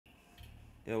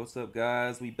Yo, what's up,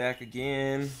 guys? We back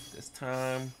again. This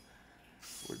time,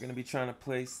 we're gonna be trying to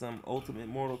play some Ultimate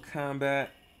Mortal Kombat.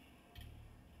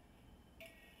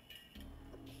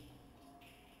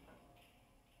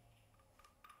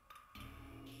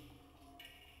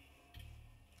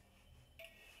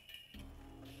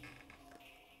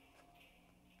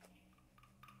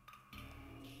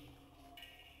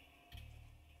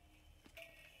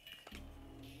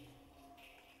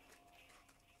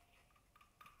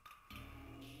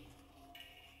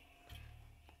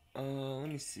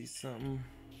 Let me see something.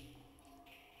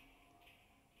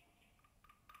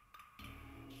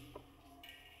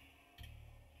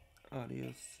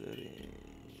 Audio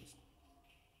settings.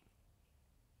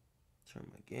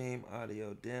 Turn my game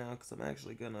audio down because I'm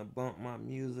actually gonna bump my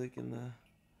music in the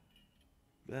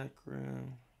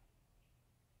background.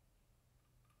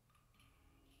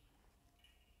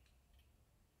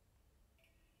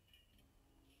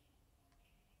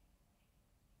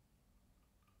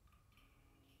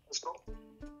 Let's go.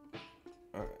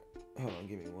 All right, hold on,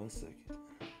 give me 1 second.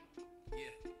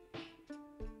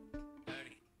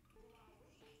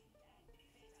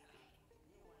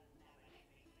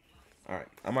 All right,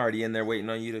 I'm already in there waiting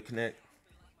on you to connect.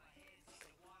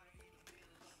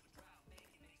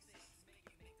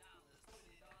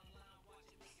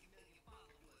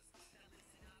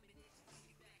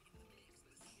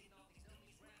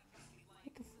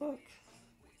 What the fuck?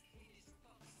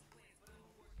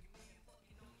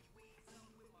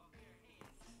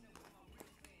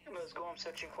 Let's go. I'm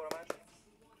searching for a match.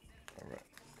 All right.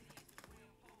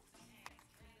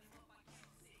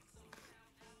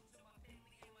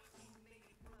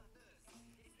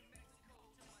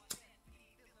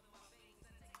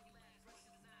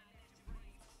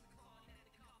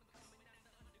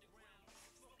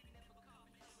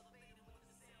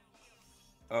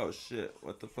 Oh shit!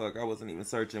 What the fuck? I wasn't even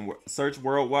searching. Search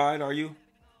worldwide? Are you?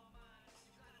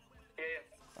 Yeah.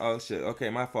 Oh shit. Okay,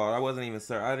 my fault. I wasn't even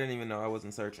I didn't even know I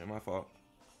wasn't searching. My fault.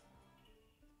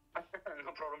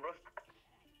 No problem,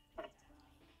 bro.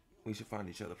 We should find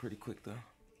each other pretty quick though.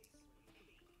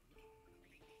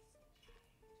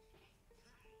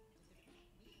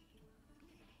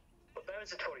 What time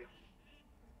is it for you?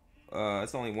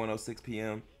 It's only 1:06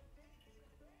 p.m.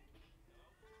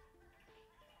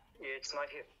 Yeah, it's night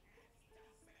here.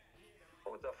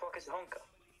 Who the fuck is Honka?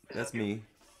 Is That's that you? me.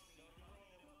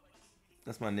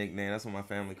 That's my nickname. That's what my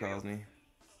family calls me.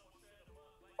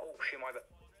 Oh, shit, my bad.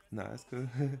 Nah, that's cool.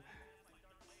 I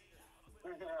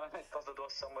thought it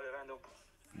was somebody random.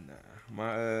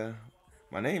 Nah,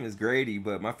 my name is Grady,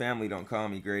 but my family don't call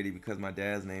me Grady because my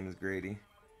dad's name is Grady,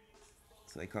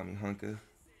 so they call me Hunka.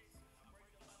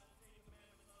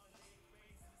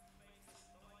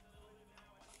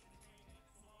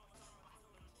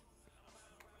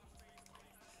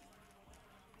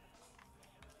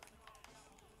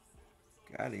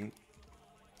 Got him.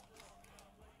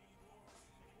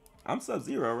 I'm Sub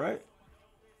Zero, right?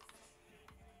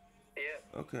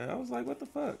 Yeah. Okay, I was like, what the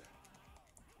fuck?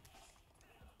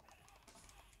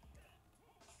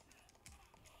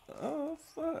 Oh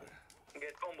fuck!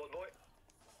 Get Kombat, boy.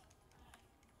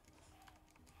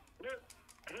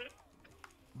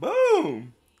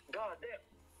 Boom! God damn.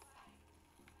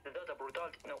 Is that a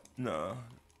brutality? No. Nah,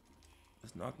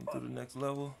 let's knock him to the next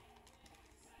level.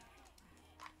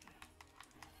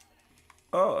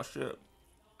 Oh shit!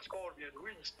 Scorpion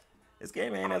wins. This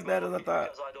game ain't as I'm bad as I lucky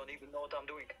thought. because I don't even know what I'm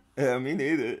doing. Yeah, me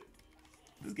neither.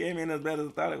 This game ain't as bad as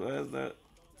I thought it was. Though.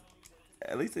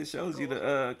 At least it shows you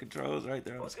the controls right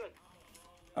there. What's good?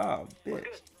 Oh, What's bitch.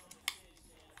 good?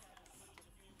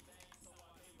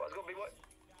 What's good, big boy?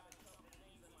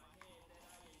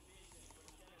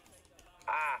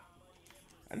 Ah.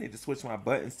 I need to switch my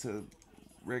buttons to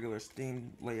regular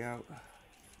Steam layout.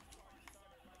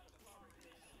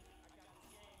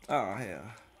 Oh, hell.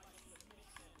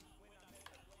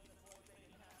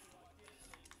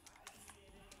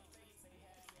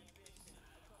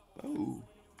 Oh.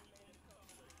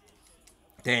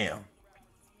 Damn.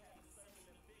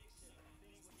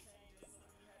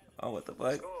 Oh, what the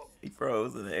Let's fuck? go. He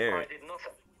froze in the I air. did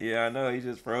nothing. Yeah, I know. He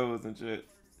just froze and shit.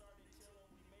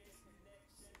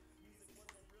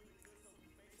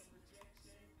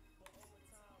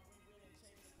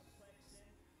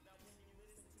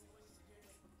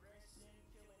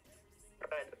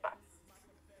 Right.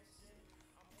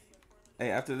 Hey,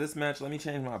 after this match, let me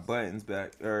change my buttons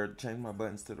back, or change my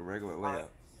buttons to the regular layout.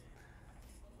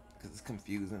 Because it's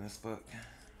confusing as fuck.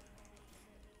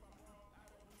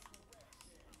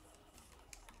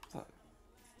 Fuck.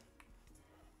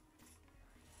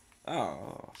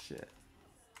 Oh, shit.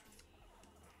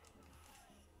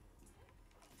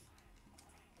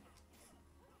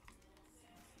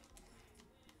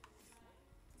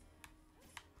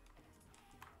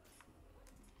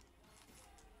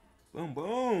 Boom,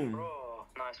 boom. Bro,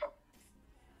 nice one.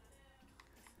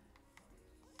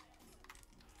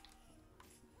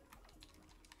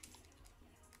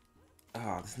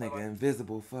 Oh, this Bye nigga bye.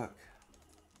 invisible. Fuck.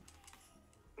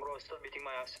 Bro, stop beating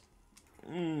my ass.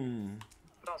 Mmm.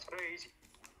 That's crazy.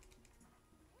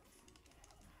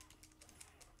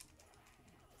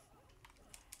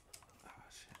 Oh,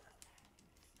 shit.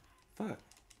 Fuck.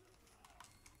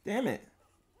 Damn it.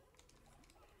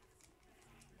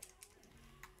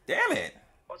 Damn it.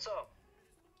 What's up?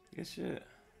 Good shit.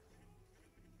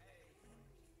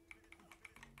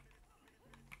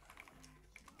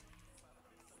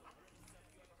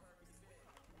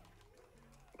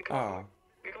 Be close, boy. Oh,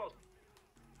 Be close.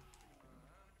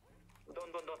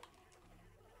 Don't.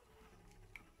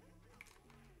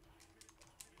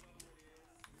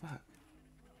 fuck.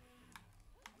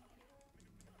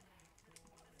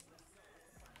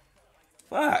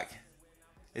 Fuck.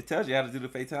 It tells you how to do the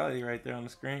fatality right there on the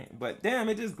screen. But damn,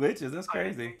 it just glitches. That's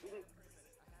crazy.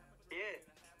 Yeah.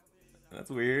 That's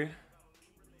weird.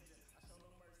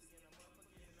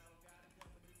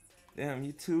 Damn,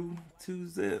 you two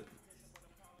zip.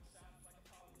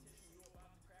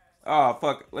 Oh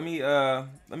fuck. Let me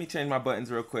change my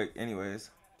buttons real quick.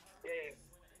 Anyways.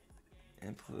 Yeah.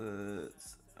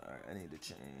 Inputs. Alright, I need to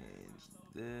change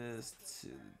this to.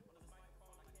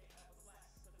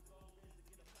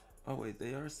 Oh wait,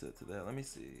 they are set to that. Let me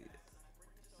see.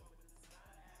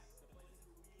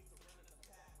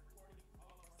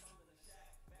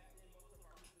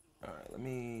 Alright, let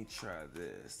me try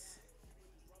this.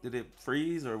 Did it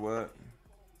freeze or what?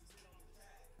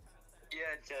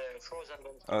 Yeah, it's frozen.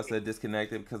 Oh, it said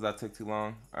disconnected because I took too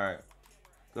long. Alright,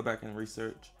 go back and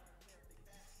research.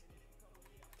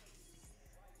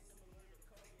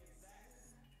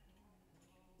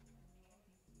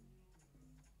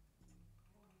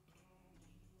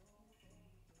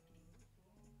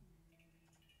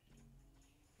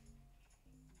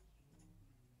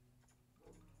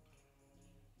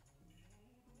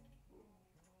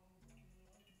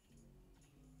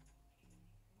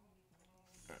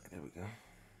 Alright, there we go.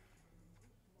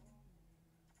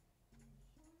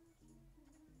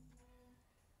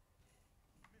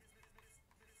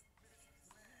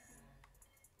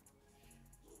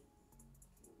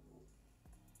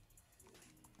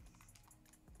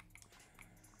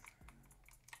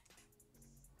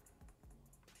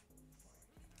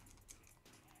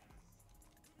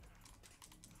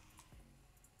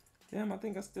 Damn, I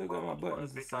think I still got my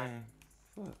buttons the same.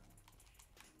 Fuck.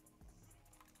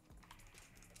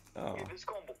 Oh. Yeah, this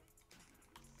combo.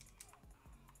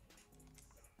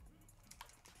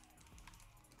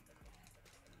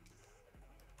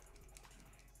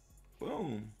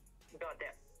 Boom. Goddamn.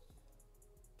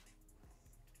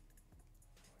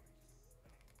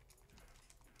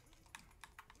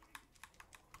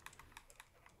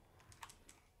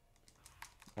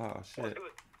 Oh Let's shit. do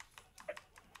it.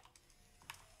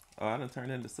 Oh, I done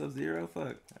turned into Sub-Zero?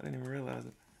 Fuck. I didn't even realize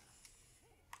it.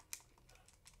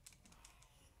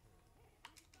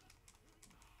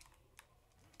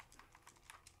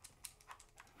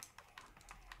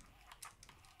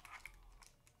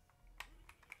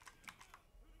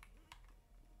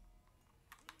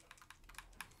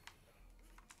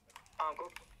 Uncle.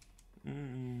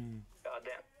 Mmm.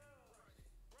 Goddamn.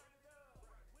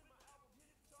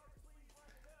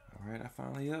 Alright, I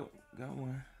finally got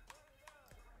one.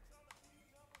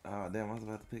 Oh damn, I was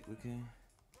about to pick the king.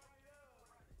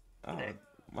 Oh, Damn.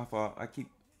 my fault. I keep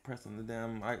pressing the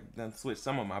damn. I done switched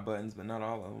some of my buttons, but not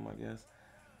all of them, I guess.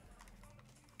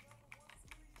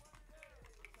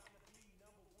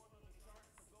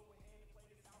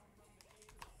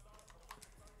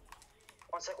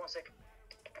 One sec.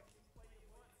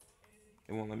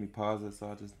 It won't let me pause it, so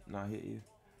I'll just not hit you.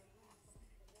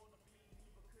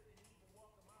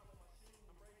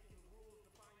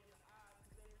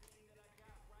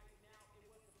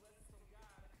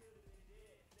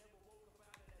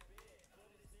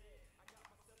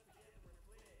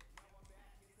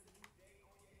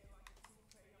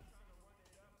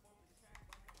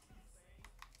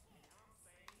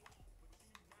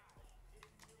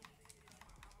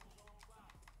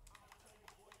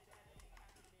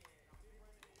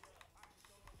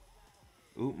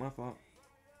 Oop, my fault.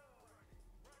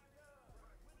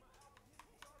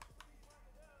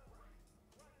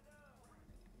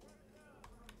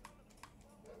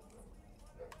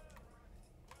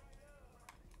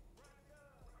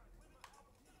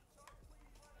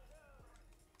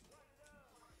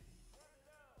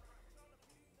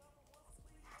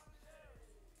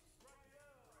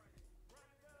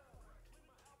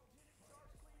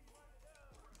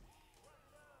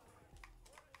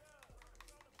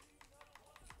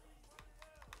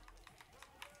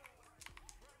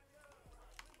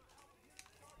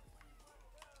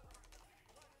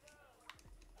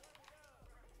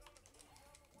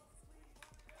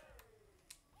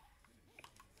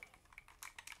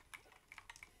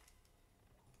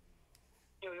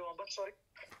 Kombat, sorry.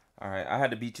 Alright, I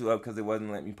had to beat you up because it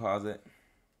wasn't letting me pause it.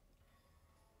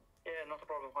 Yeah, not a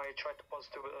problem. I tried to pause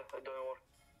too, but it don't work.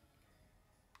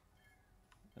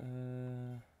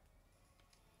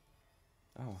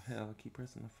 Oh hell, I keep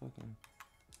pressing the fucking...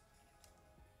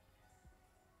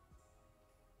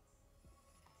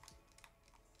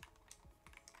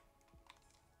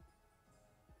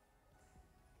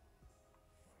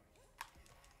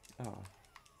 Oh.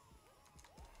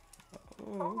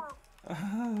 Oh.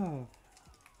 Oh.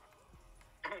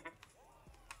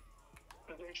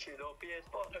 Shit, OPS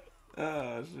partner.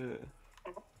 Oh shit.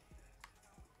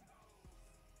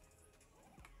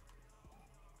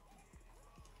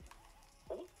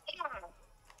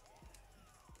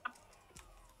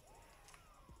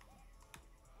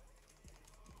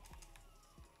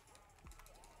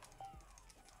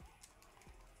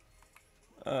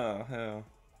 Oh hell.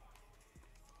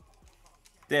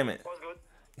 Damn it. Was good.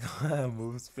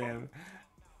 Move spam.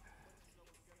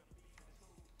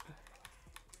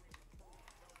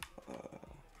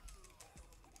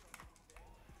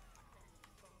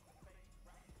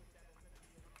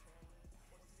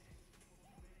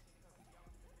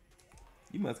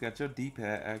 You must got your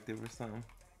D-pad active or something.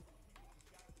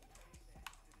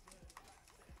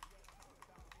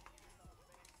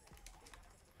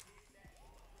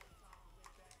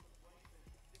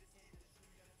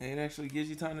 It actually gives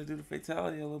you time to do the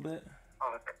fatality a little bit.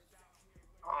 Fuck.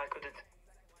 I couldn't.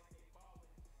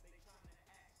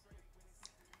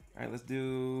 Alright, let's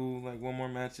do like one more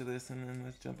match of this and then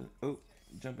let's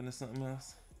jump into something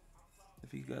else.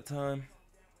 If you got time.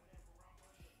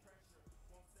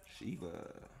 Shiva.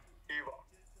 Eva.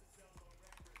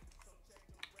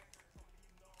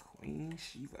 Queen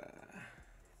Shiva.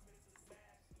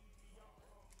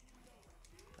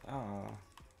 Oh.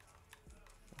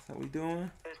 That's how we doing?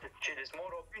 This shit is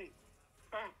more OP.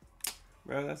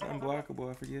 Bro, that's unblockable,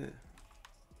 I forget.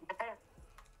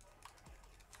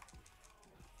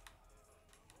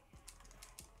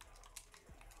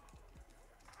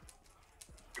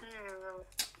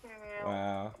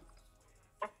 Wow.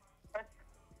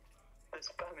 The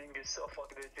spamming is so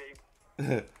fucking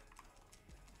insane.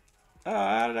 Oh,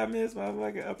 how did I miss my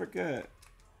fucking uppercut?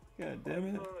 God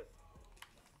damn it.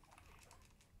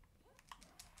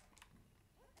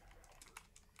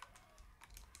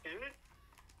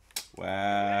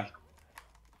 Wow.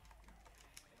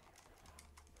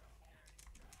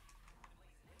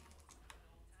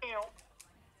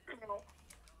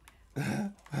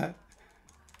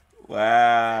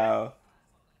 Wow.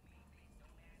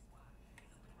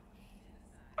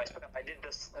 I did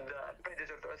this, the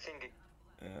predator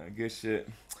thingy. Good shit.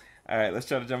 Alright, let's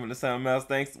try to jump into something else.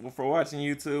 Thanks for watching,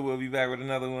 YouTube. We'll be back with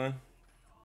another one.